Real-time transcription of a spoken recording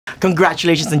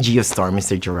Congratulations on Geostorm,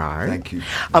 Mr. Gerard. Thank you.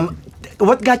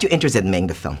 What got you interested in making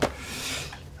the film?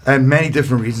 And many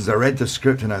different reasons. I read the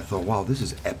script and I thought, wow, this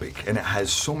is epic, and it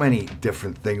has so many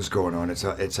different things going on. It's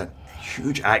a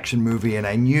huge action movie, and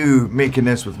I knew making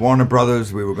this with Warner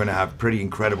Brothers, we were going to have pretty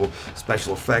incredible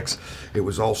special effects. It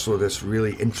was also this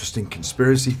really interesting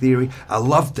conspiracy theory. I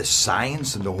loved the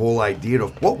science and the whole idea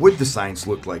of what would the science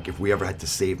look like if we ever had to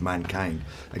save mankind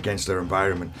against our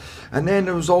environment. And then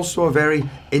there was also a very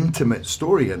intimate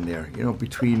story in there, you know,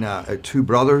 between two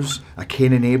brothers, a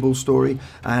Cain and Abel story,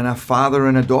 and a father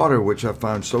and a daughter, which I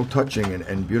found so touching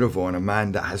and beautiful, and a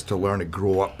man that has to learn to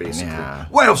grow up, basically,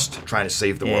 whilst trying to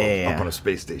save the world up on a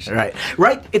space station.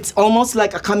 Right. It's almost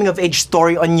like a coming-of-age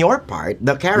story on your part,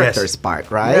 the character's part,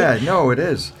 right? Yeah, no, it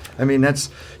is. I mean, that's,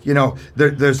 you know,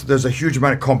 there's a huge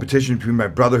amount of competition between my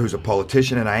brother, who's a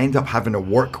politician, and I end up having to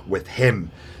work with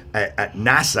him at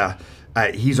NASA.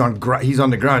 He's on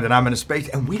the ground and I'm in a space,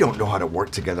 and we don't know how to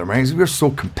work together, man. We're so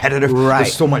competitive. Right.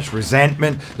 There's so much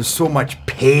resentment. There's so much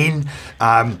pain,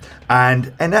 and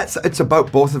it's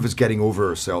about both of us getting over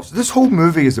ourselves. This whole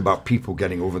movie is about people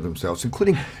getting over themselves,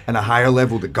 including on a higher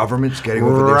level, the government's getting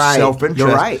over their self-interest.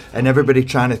 You're right. And everybody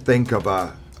trying to think of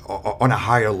on a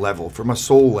higher level, from a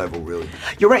soul level, really.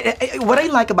 You're right. What I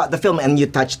like about the film, and you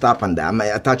touched upon them,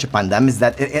 is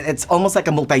that it's almost like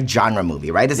a multi-genre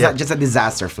movie, right? It's not just a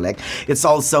disaster flick. It's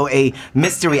also a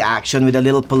mystery action with a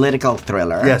little political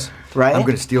thriller. Yes. Right? I'm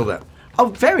going to steal that. Oh,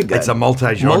 very good. It's a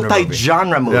multi-genre movie.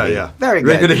 Multi-genre movie. Yeah. Very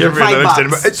You're good. gonna hear me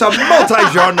 $5. It's a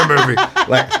multi-genre movie.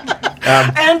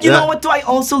 And you know what, too? I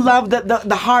also love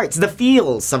the hearts, the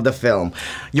feels of the film.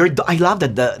 I love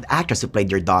that the actress who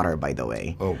played your daughter, by the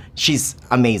way. Oh. She's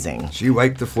amazing. She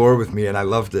wiped the floor with me, and I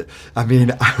loved it. I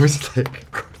mean, I was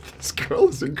like, this girl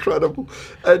is incredible.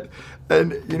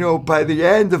 And you know, by the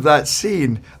end of that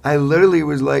scene, I literally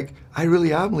was like, I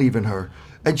really am leaving her.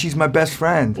 And she's my best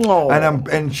friend,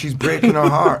 and she's breaking her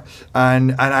heart,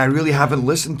 and I really haven't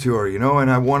listened to her, you know,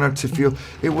 and I want her to feel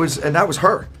and that was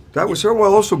her. That was her.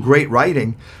 Well, also great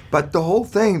writing, but the whole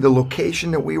thing, the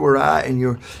location that we were at, and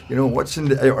you know, what's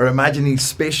in or imagine these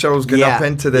space shuttles get up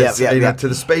into this, to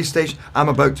the space station. I'm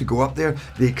about to go up there.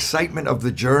 The excitement of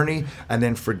the journey, and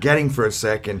then forgetting for a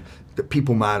second that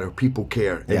people matter, people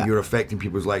care, and you're affecting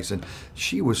people's lives. And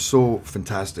she was so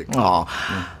fantastic.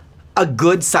 A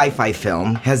good sci-fi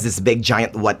film has this big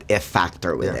giant what-if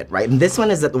factor with it, right? And this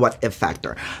one is that what-if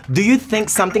factor. Do you think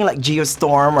something like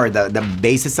Geostorm or the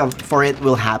basis for it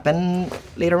will happen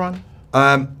later on?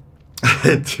 Do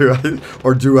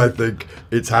I think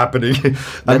it's happening?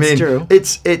 I mean, true.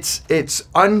 It's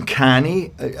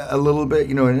uncanny a little bit,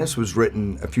 you know, and this was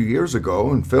written a few years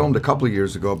ago and filmed a couple of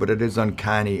years ago, but it is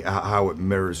uncanny how it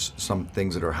mirrors some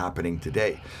things that are happening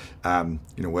today. You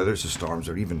know, whether it's the storms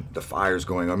or even the fires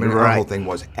going on. I mean, the whole thing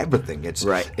was everything. It's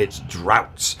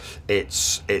droughts,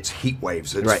 it's heat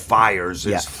waves, it's fires,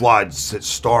 it's floods, it's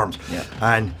storms,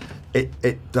 and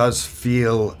it does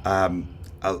feel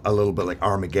a little bit like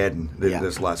Armageddon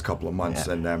this last couple of months,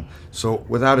 and so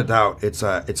without a doubt, it's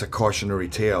a cautionary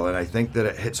tale, and I think that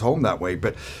it hits home that way.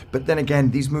 But then again,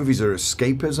 these movies are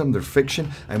escapism; they're fiction,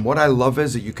 and what I love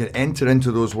is that you can enter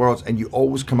into those worlds, and you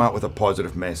always come out with a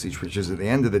positive message, which is at the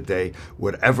end of the day,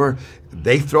 whatever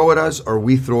they throw at us or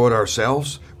we throw at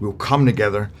ourselves, we'll come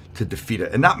together to defeat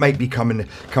it. And that might be coming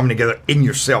together in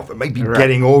yourself. It might be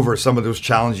getting over some of those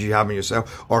challenges you have in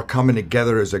yourself, or coming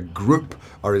together as a group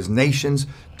or as nations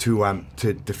to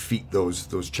defeat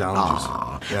those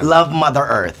challenges. Love Mother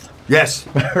Earth. Yes.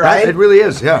 Right? It really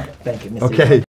is, yeah. Thank you, Mr. Okay.